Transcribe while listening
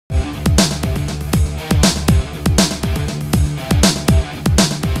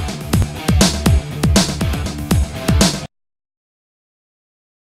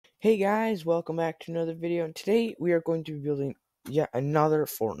Hey guys, welcome back to another video, and today we are going to be building yet another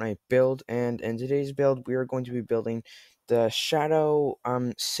Fortnite build. And in today's build we are going to be building the Shadow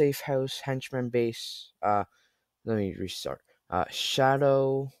safe house henchman base. Let me restart.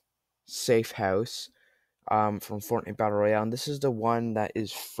 Shadow safe house from Fortnite Battle Royale, and this is the one that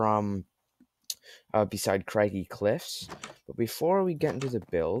is from beside Craggy Cliffs. But before we get into the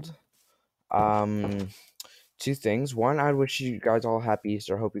build, um two things. One, I wish you guys all happy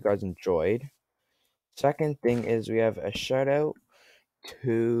Easter. Hope you guys enjoyed. Second thing is we have a shout out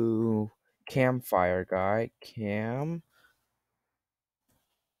to Campfire Guy. Campfire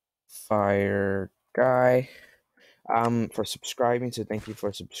Guy. For subscribing. So thank you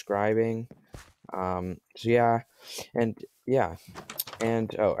for subscribing. So yeah, and yeah,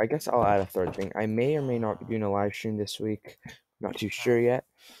 and oh, I guess I'll add a third thing. I may or may not be doing a live stream this week. Not too sure yet.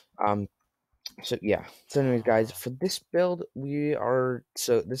 Um, so yeah. So anyways, guys, for this build,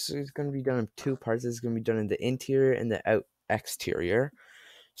 this is going to be done in two parts. This is going to be done in the interior and the exterior.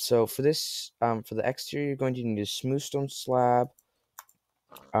 So for this, for the exterior, you're going to need a smooth stone slab,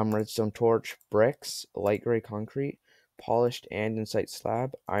 redstone torch, bricks, light gray concrete, polished andesite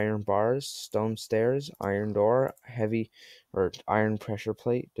slab, iron bars, stone stairs, iron door, heavy or iron pressure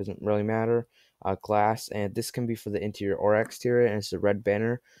plate, doesn't really matter, glass, and this can be for the interior or exterior, and it's the red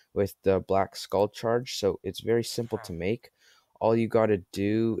banner with the black skull charge, so it's very simple to make. All you gotta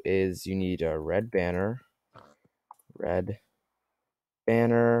do is you need a red banner,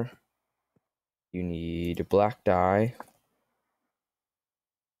 you need a black dye,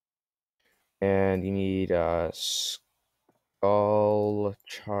 and you need a skull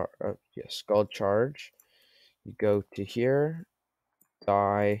charge. You go to here,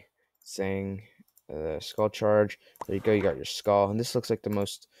 die, sing, skull charge. There you go. You got your skull, and this looks like the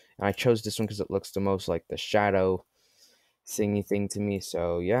most. And I chose this one because it looks the most like the shadow thingy thing to me.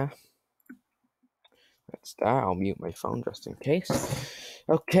 So yeah, that's that. I'll mute my phone just in case.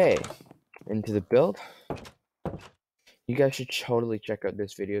 Okay, into the build. You guys should totally check out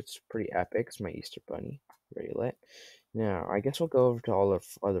this video. It's pretty epic. It's my Easter bunny. Very lit. Now, I guess we'll go over to all the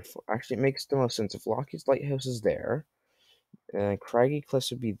other... Actually, it makes the most sense. If Lockie's Lighthouse is there, and Craggy Cliffs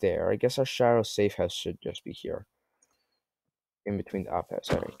would be there, I guess our Shadow Safe House should just be here. In between the up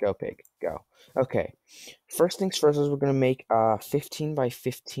house. Alright, go pig. Go. Okay. First things first is we're going to make a 15 by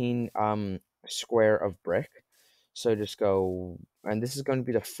 15 square of brick. So just go... And this is going to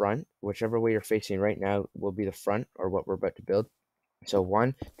be the front. Whichever way you're facing right now will be the front, or what we're about to build. So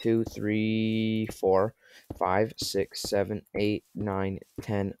 1, 2, 3, 4, 5, 6, 7, 8, 9,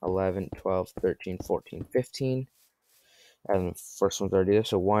 10, 11, 12, 13, 14, 15. And the first one's already there.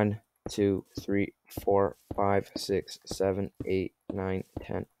 So 1, 2, 3, 4, 5, 6, 7, 8, 9,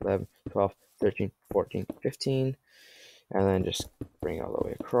 10, 11, 12, 13, 14, 15. And then just bring it all the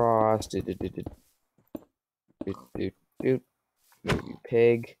way across. Do, do, do, do, do, do, do. Move you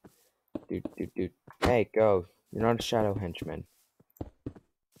pig. Do, do, do. Hey, go. You're not a shadow henchman.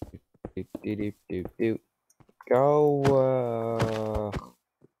 Do, do, do, do, do. Go,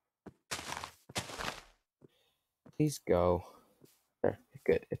 please go. There,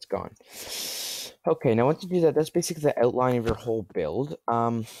 good, it's gone. Okay, now once you do that, that's basically the outline of your whole build.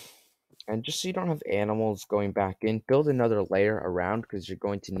 And just so you don't have animals going back in, build another layer around, because you're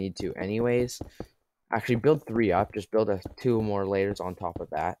going to need to anyways. Actually, build 3 up, just build 2 more layers on top of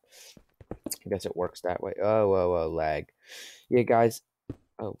that. I guess it works that way. Oh, lag. Yeah, guys.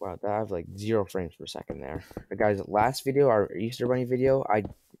 Oh, wow, I have like 0 frames per second there. Guys, last video, our Easter Bunny video,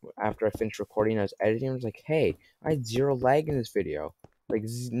 after I finished recording, I was editing, I was like, hey, I had 0 lag in this video. Like,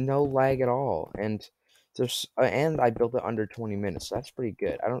 no lag at all. And I built it under 20 minutes, so that's pretty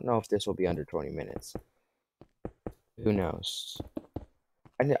good. I don't know if this will be under 20 minutes. Who knows?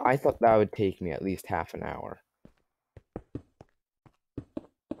 I thought that would take me at least half an hour.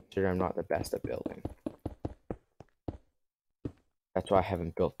 Considering I'm not the best at building. That's why I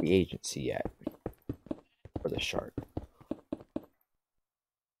haven't built the agency yet. For the shark.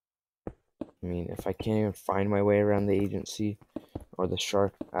 I mean, if I can't even find my way around the agency or the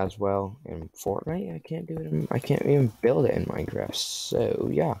shark as well in Fortnite, I can't do it. I can't even build it in Minecraft. So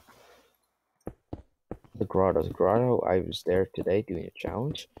yeah, the grotto. I was there today doing a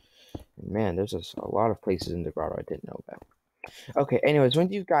challenge. And man, there's a lot of places in the grotto I didn't know about. Okay, anyways,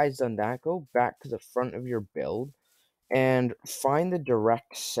 once you guys done that, go back to the front of your build and find the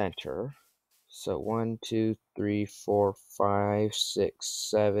direct center. So 1, 2, 3, 4, 5, 6,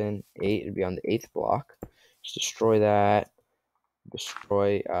 7, 8. It'd be on the 8th block. Just destroy that.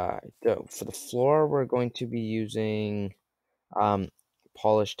 Destroy. For the floor, we're going to be using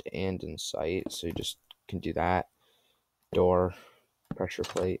polished andesite. So you just can do that. Door, pressure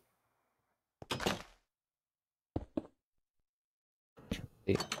plate.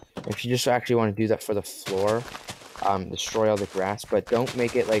 If you just actually want to do that for the floor, destroy all the grass, but don't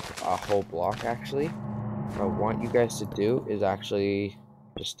make it like a whole block, actually. What I want you guys to do is actually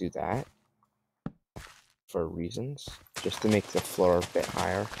just do that for reasons, just to make the floor a bit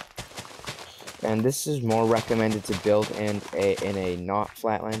higher. And this is more recommended to build in a not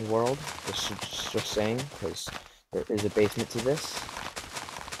flatland world, just saying, because there is a basement to this.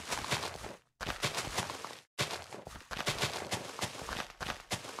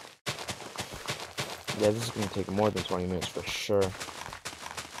 Yeah, this is going to take more than 20 minutes for sure.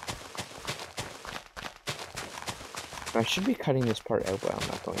 I should be cutting this part out, but I'm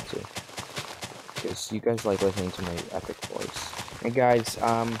not going to, because you guys like listening to my epic voice. And guys,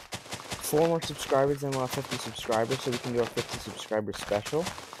 4 more subscribers and we'll have 50 subscribers, so we can do our 50 subscriber special.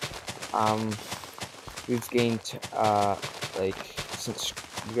 We've gained, since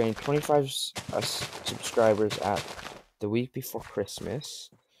we gained 25 subscribers at the week before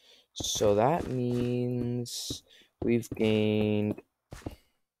Christmas. So that means we've gained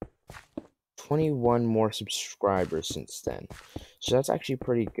 21 more subscribers since then. So that's actually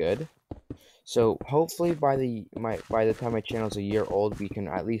pretty good. So hopefully by the time my channel is a year old, we can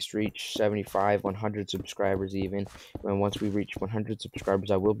at least reach 75, 100 subscribers even. And once we reach 100 subscribers,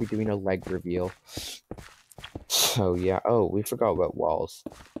 I will be doing a leg reveal. So yeah, oh, we forgot about walls.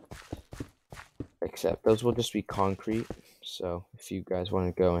 Except those will just be concrete. So if you guys want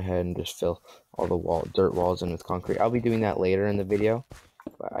to go ahead and just fill all the dirt walls in with concrete, I'll be doing that later in the video.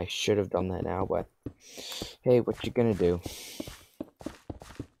 But I should have done that now, but hey, what you gonna do?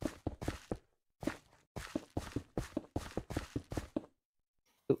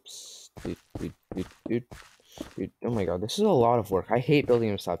 Oops. Dude. Oh my god, this is a lot of work. I hate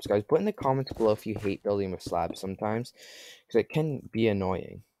building with slabs, guys. Put in the comments below if you hate building with slabs sometimes, because it can be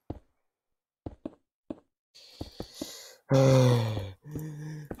annoying. Oh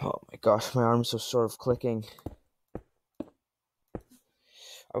my gosh, my arm's so sore of clicking.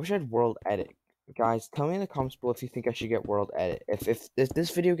 I wish I had world edit. Guys, tell me in the comments below if you think I should get world edit. If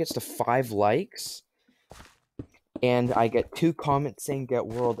this video gets to 5 likes, and I get 2 comments saying get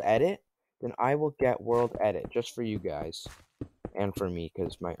world edit, then I will get world edit, just for you guys. And for me,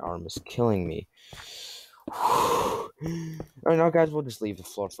 because my arm is killing me. Alright, now guys, we'll just leave the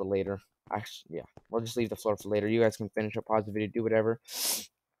floor for later. Actually, yeah, we'll just leave the floor for later. You guys can finish up, pause the video, do whatever.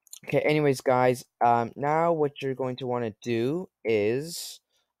 Okay, anyways, guys, now what you're going to want to do is,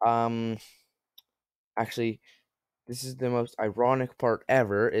 actually, this is the most ironic part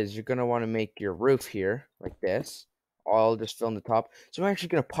ever, is you're going to want to make your roof here, like this. I'll just fill in the top. So I'm actually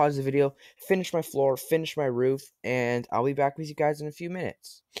going to pause the video, finish my floor, finish my roof, and I'll be back with you guys in a few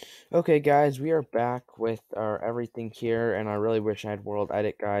minutes. Okay, guys, we are back with our everything here, and I really wish I had world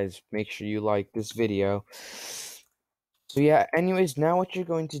edit, guys. Make sure you like this video. So yeah, anyways, now what you're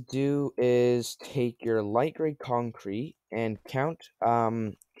going to do is take your light gray concrete and count,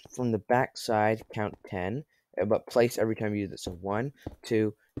 from the back side, count 10, but place every time you do this. So 1,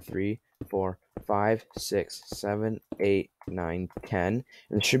 2, 3, 4, 5, 6, 7, 8, 9, 10. And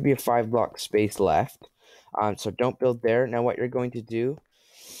there should be a 5-block space left. So don't build there. Now what you're going to do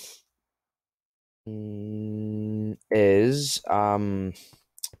is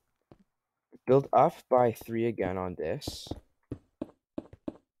build up by 3 again on this.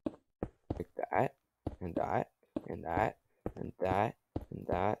 Like that, and that, and that, and that, and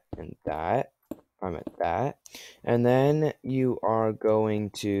that, and that. I'm at that. And then you are going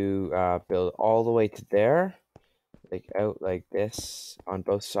to build all the way to there, like out like this on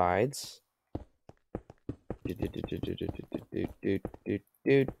both sides. Like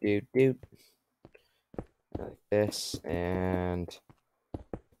this and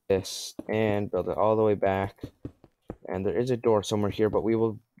this, and build it all the way back. And there is a door somewhere here, but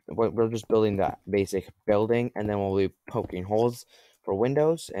we're just building that basic building, and then we'll be poking holes for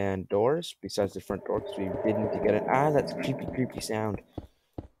windows and doors besides the front door, because we did need to get it. Ah, that's creepy sound.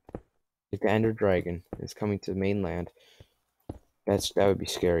 Like the Ender Dragon is coming to mainland. That would be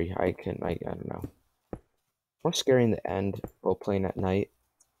scary. I don't know. More scary in the end while playing at night,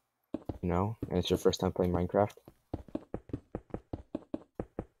 you know, and it's your first time playing Minecraft.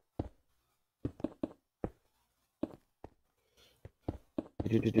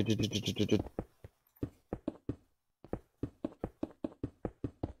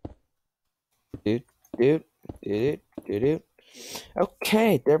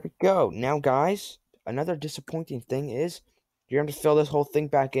 Okay, there we go. Now, guys, another disappointing thing is you're going to fill this whole thing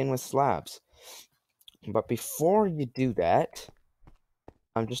back in with slabs. But before you do that,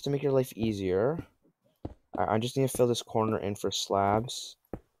 just to make your life easier, I just need to fill this corner in for slabs.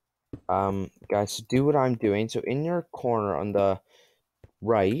 Guys, so do what I'm doing. So in your corner on the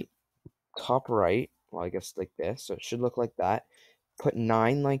right, top right, well, I guess like this, so it should look like that. Put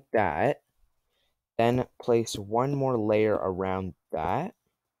 9 like that. Then place one more layer around that.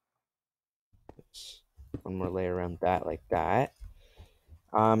 One more layer around that like that.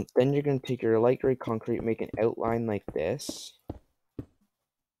 Then you're going to take your light gray concrete, make an outline like this.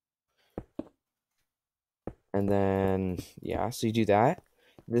 And then, yeah, so you do that.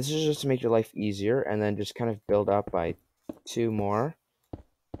 This is just to make your life easier, and then just kind of build up by 2 more.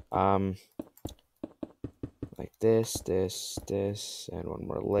 Like this, and one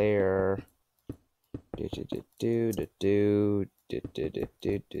more layer.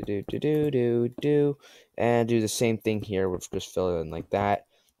 And do the same thing here with just fill it in like that.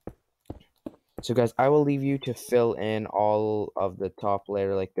 So guys, I will leave you to fill in all of the top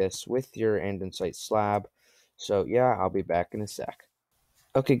layer like this with your andesite slab. So yeah, I'll be back in a sec.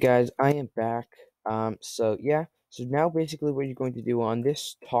 Okay guys, I am back. So yeah, so now basically what you're going to do on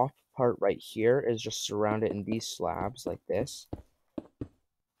this top part right here is just surround it in these slabs like this.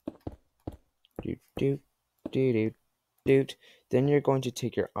 Do do do do do. Then you're going to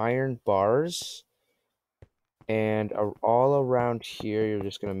take your iron bars, and all around here you're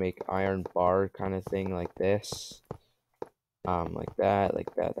just gonna make iron bar kind of thing like this. Like that,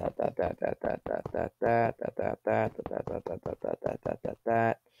 like that,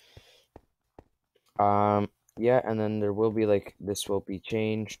 yeah, and then there will be like this will be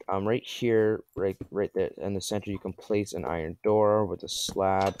changed. Right here, right there in the center, you can place an iron door with a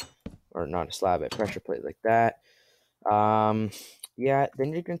slab, or not a slab, a pressure plate like that. Yeah,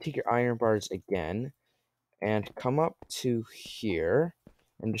 then you're gonna take your iron bars again and come up to here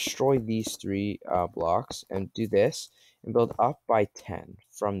and destroy these 3 blocks and do this and build up by 10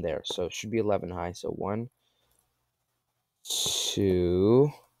 from there. So it should be 11 high. So 1,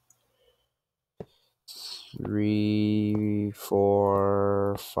 2, 3,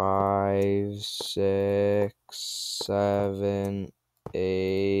 4, 5, 6, 7,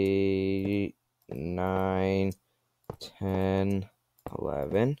 8, 9, 10,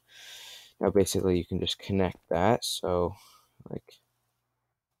 11. Now basically you can just connect that. So like,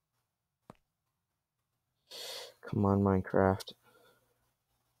 come on, Minecraft.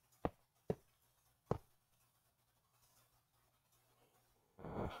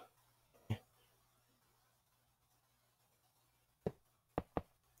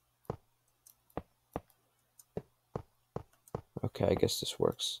 Okay, I guess this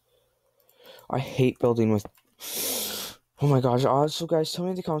works. I hate building with... Oh my gosh. Also, guys, tell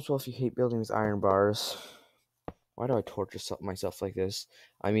me in the comments below if you hate building with iron bars. Why do I torture myself like this?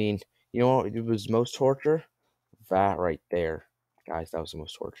 I mean, you know what it was most torture? That right there. Guys, that was the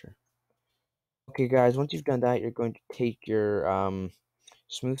most torture. Okay, guys, once you've done that, you're going to take your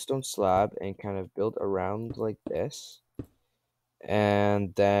smooth stone slab and kind of build around like this.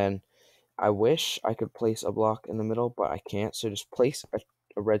 And then I wish I could place a block in the middle, but I can't. So just place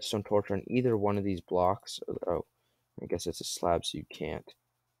a redstone torch on either one of these blocks. Oh, I guess it's a slab, so you can't.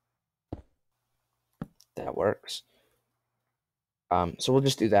 That works. So we'll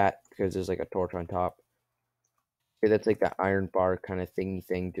just do that because there's like a torch on top. Okay, that's like that iron bar kind of thingy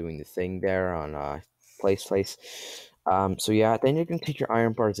thing doing the thing there on place. So yeah, then you're gonna take your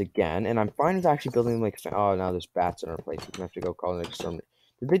iron bars again, and I'm fine with actually building like. Oh, now there's bats in our place. We're gonna have to go call an exterminator.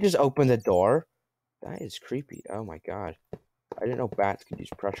 Did they just open the door? That is creepy. Oh my god. I didn't know bats could use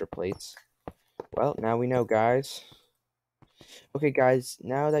pressure plates. Well, now we know, guys. Okay, guys,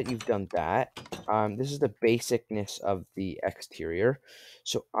 now that you've done that, this is the basicness of the exterior.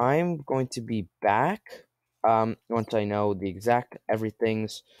 So I'm going to be back once I know the exact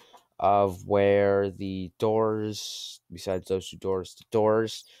everythings of where the doors, besides those 2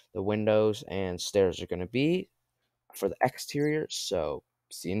 doors, the windows, and stairs are going to be for the exterior. So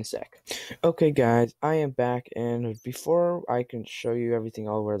see you in a sec. Okay, guys, I am back, and before I can show you everything,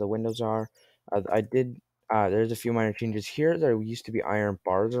 all where the windows are, I did. There's a few minor changes here. There used to be iron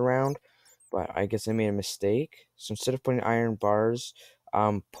bars around, but I guess I made a mistake. So instead of putting iron bars,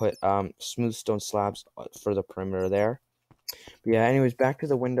 put smooth stone slabs for the perimeter there. But yeah, anyways, back to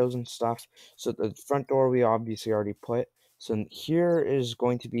the windows and stuff. So the front door we obviously already put. So here is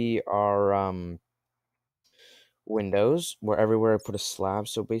going to be our windows, where everywhere I put a slab.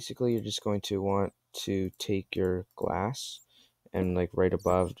 So basically you're just going to want to take your glass and like right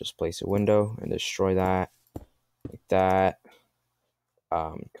above just place a window and destroy that like that.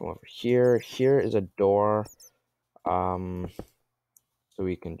 Come over here. Here is a door. So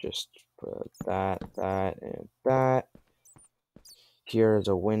we can just put that and that. Here is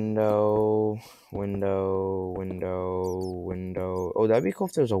a window. Oh, that'd be cool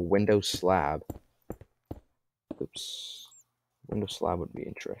if there's a window slab. Oops. Window slab would be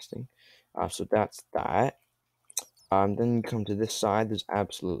interesting. So that's that. Then you come to this side, there's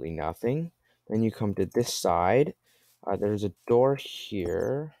absolutely nothing. Then you come to this side, there's a door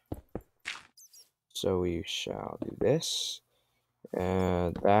here. So we shall do this,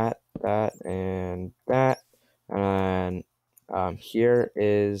 and that, and that. And here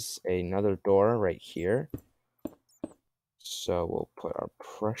is another door right here. So we'll put our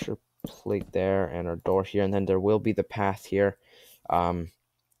pressure plate there and our door here, and then there will be the path here. I've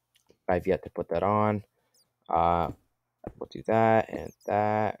yet to put that on. We'll do that and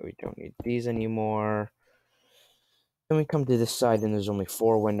that. We don't need these anymore. Then we come to this side, and there's only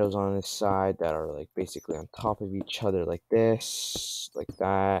 4 windows on this side that are like basically on top of each other, like this, like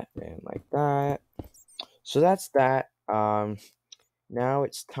that, and like that. So that's that. Now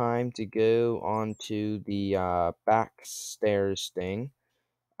it's time to go on to the back stairs thing.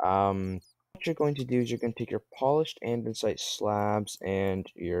 What you're going to do is you're going to take your polished andesite slabs and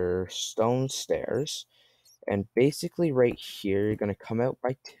your stone stairs, and basically right here you're going to come out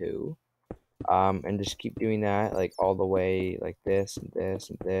by 2, and just keep doing that like all the way, like this and this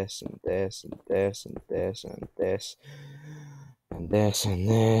and this and this and this and this and this and this and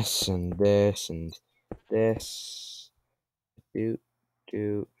this and this and this. Do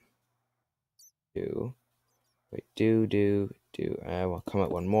do do. Wait, do. And we'll come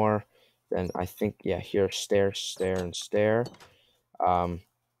out one more. Then I think, yeah, here, stair, stair, and stair.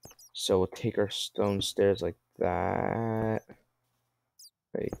 So we'll take our stone stairs like that,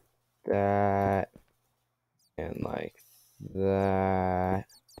 like that, and like that.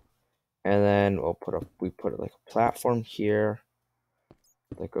 And then we put like a platform here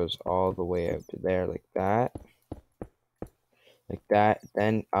that goes all the way out to there, like that. Like that.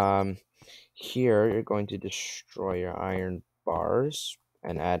 Then here you're going to destroy your iron bars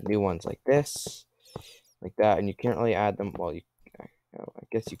and add new ones like this, like that. And you can't really add them, well, I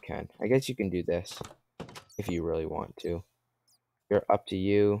guess you can. I guess you can do this if you really want to. You're up to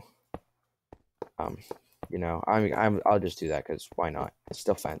you. You know, I'll just do that because why not? It's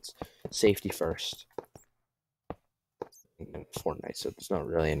still fence. Safety first. In Fortnite, so there's not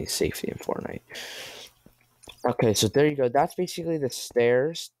really any safety in Fortnite. Okay, so there you go. That's basically the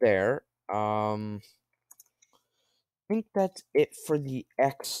stairs there. I think that's it for the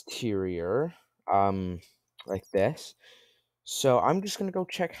exterior. Like this. So I'm just gonna go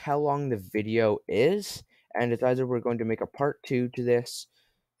check how long the video is, and it's either we're going to make a part 2 to this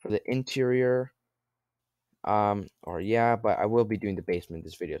for the interior, or yeah, but I will be doing the basement in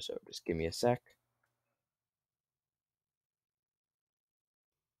this video, so just give me a sec.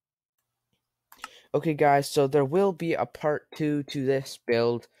 Okay, guys, so there will be a part 2 to this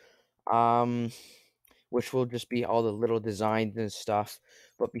build, which will just be all the little designs and stuff.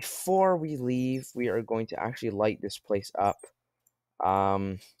 But before we leave, we are going to actually light this place up.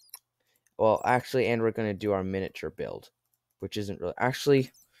 Well, actually, and we're going to do our miniature build, which isn't really...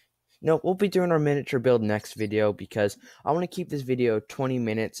 Actually, no, we'll be doing our miniature build next video because I want to keep this video 20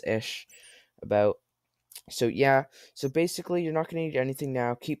 minutes-ish about. So, yeah. So, basically, you're not going to need anything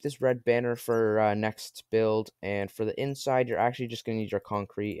now. Keep this red banner for next build. And for the inside, you're actually just going to need your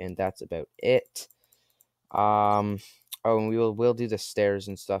concrete, and that's about it. Oh, and we'll do the stairs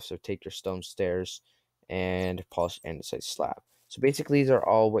and stuff. So, take your stone stairs and polish andesite slab. So basically, these are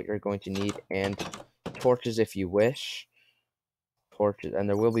all what you're going to need, and torches if you wish. Torches, and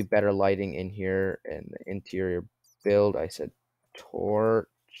there will be better lighting in here in the interior build. I said torch.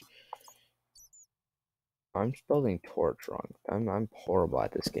 I'm spelling torch wrong. I'm horrible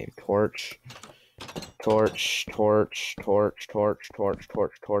at this game. Torch, torch, torch, torch, torch, torch,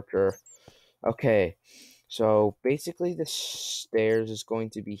 torch, torture. Okay, so basically the stairs is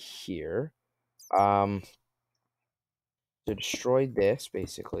going to be here. To destroy this,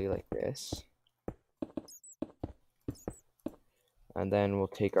 basically, like this. And then we'll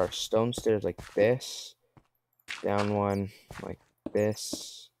take our stone stairs like this. Down one like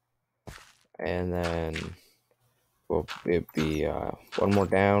this. And then it'll be one more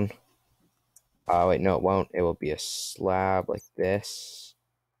down. Wait, no, it won't. It will be a slab like this.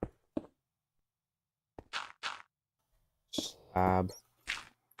 Slab.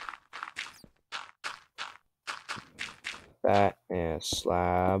 That, and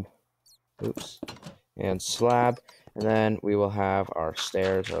slab. Oops. And slab. And then we will have our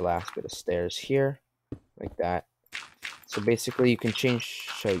stairs, our last bit of stairs here. Like that. So basically you can change,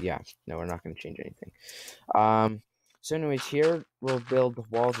 so yeah, no, we're not going to change anything. So anyways, here we'll build the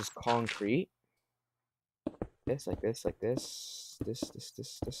walls as concrete. This, like this, like this,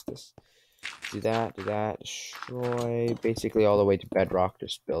 Do that, destroy, basically all the way to bedrock,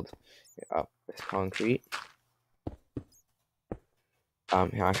 just build up with concrete.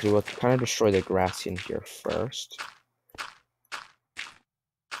 Actually, we'll kind of destroy the grass in here first.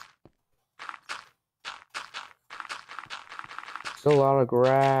 Still a lot of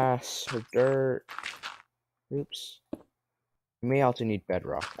grass or dirt. Oops. You may also need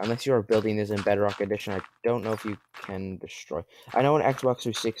bedrock. Unless you are building this in Bedrock Edition, I don't know if you can destroy. I know in Xbox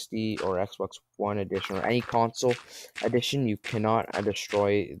 360 or Xbox One Edition or any console edition, you cannot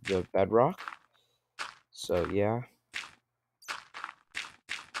destroy the bedrock. So, yeah.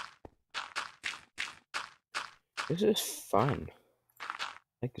 This is fun. I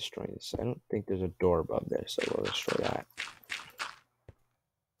like destroying this. I don't think there's a door above there, so we'll destroy that.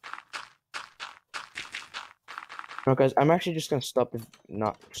 No, guys, I'm actually just gonna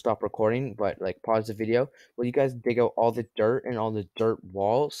not stop recording, but like pause the video. Will you guys dig out all the dirt and all the dirt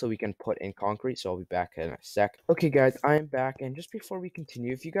walls so we can put in concrete? So I'll be back in a sec. Okay, guys, I'm back, and just before we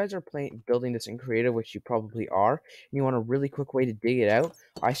continue, if you guys are building this in creative, which you probably are, and you want a really quick way to dig it out,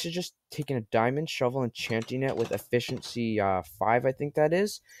 I suggest taking a diamond shovel and enchanting it with efficiency 5, I think that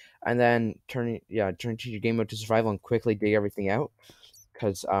is, and then turning your game mode to survival and quickly dig everything out.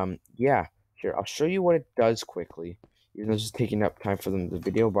 Because yeah. Here, I'll show you what it does quickly. Even though this is taking up time for the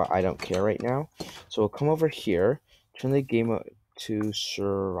video, but I don't care right now. So we'll come over here, turn the game to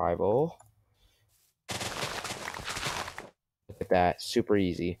survival. Look at that, super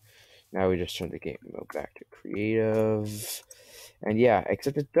easy. Now we just turn the game mode back to creative. And yeah,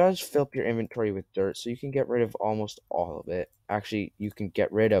 except it does fill up your inventory with dirt, so you can get rid of almost all of it. Actually, you can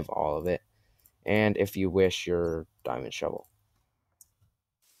get rid of all of it. And if you wish, your diamond shovel.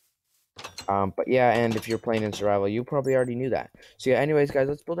 But yeah, and if you're playing in survival, you probably already knew that. So yeah, anyways, guys,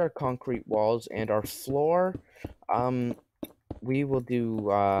 let's build our concrete walls and our floor. We will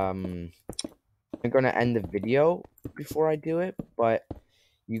do, I'm going to end the video before I do it, but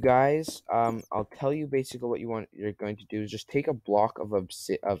you guys, I'll tell you basically what you're going to do is just take a block of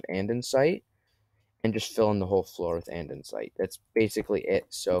andesite and just fill in the whole floor with andesite. That's basically it.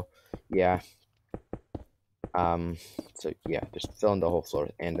 So yeah. So yeah, just fill in the whole floor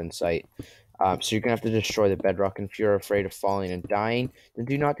with andesite. So you're gonna have to destroy the bedrock, and if you're afraid of falling and dying, then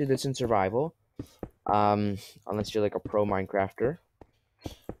do not do this in survival. Unless you're like a pro Minecrafter,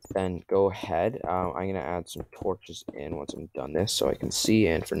 then go ahead. I'm gonna add some torches in once I'm done this, so I can see.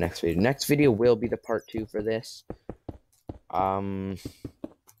 And for next video, will be the part 2 for this. Well,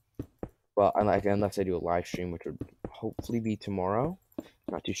 unless I do a live stream, which would hopefully be tomorrow.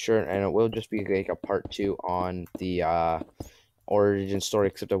 Not too sure, and it will just be like a part 2 on the origin story,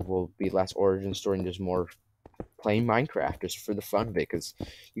 except it will be less origin story and just more playing Minecraft just for the fun of it, because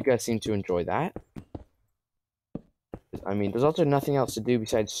you guys seem to enjoy that. I mean, there's also nothing else to do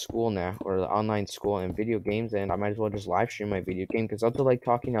besides school now, or the online school and video games, and I might as well just live stream my video game, because I also like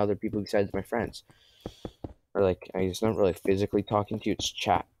talking to other people besides my friends. Or like, it's not really physically talking to you, it's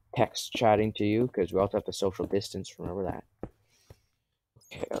text chatting to you, because we also have to social distance, remember that.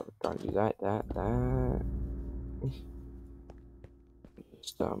 Okay, we're done. Do that.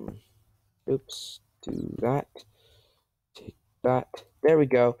 Just, oops, do that. Take that. There we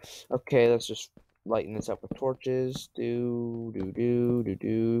go. Okay, let's just lighten this up with torches. Do.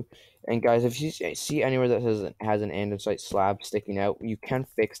 And guys, if you see anywhere that has an andesite slab sticking out, you can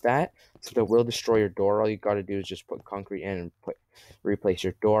fix that. So it will destroy your door. All you got to do is just put concrete in and replace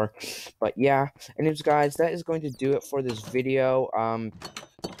your door. But yeah, anyways, guys, that is going to do it for this video.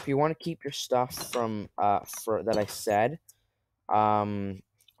 If you want to keep your stuff from that I said,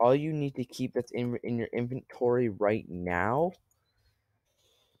 all you need to keep that's in your inventory right now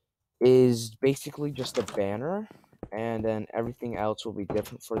is basically just a banner, and then everything else will be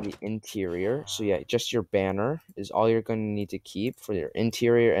different for the interior. So yeah, just your banner is all you're going to need to keep for your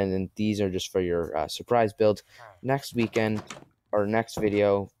interior, and then these are just for your surprise build next weekend or next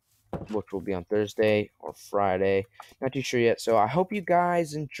video, which will be on Thursday or Friday. Not too sure yet. So I hope you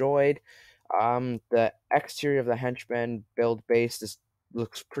guys enjoyed the exterior of the henchman build base. This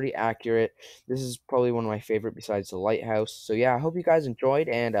looks pretty accurate. This is probably one of my favorite besides the lighthouse. So yeah, I hope you guys enjoyed,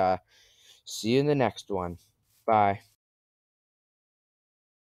 and see you in the next one. Bye.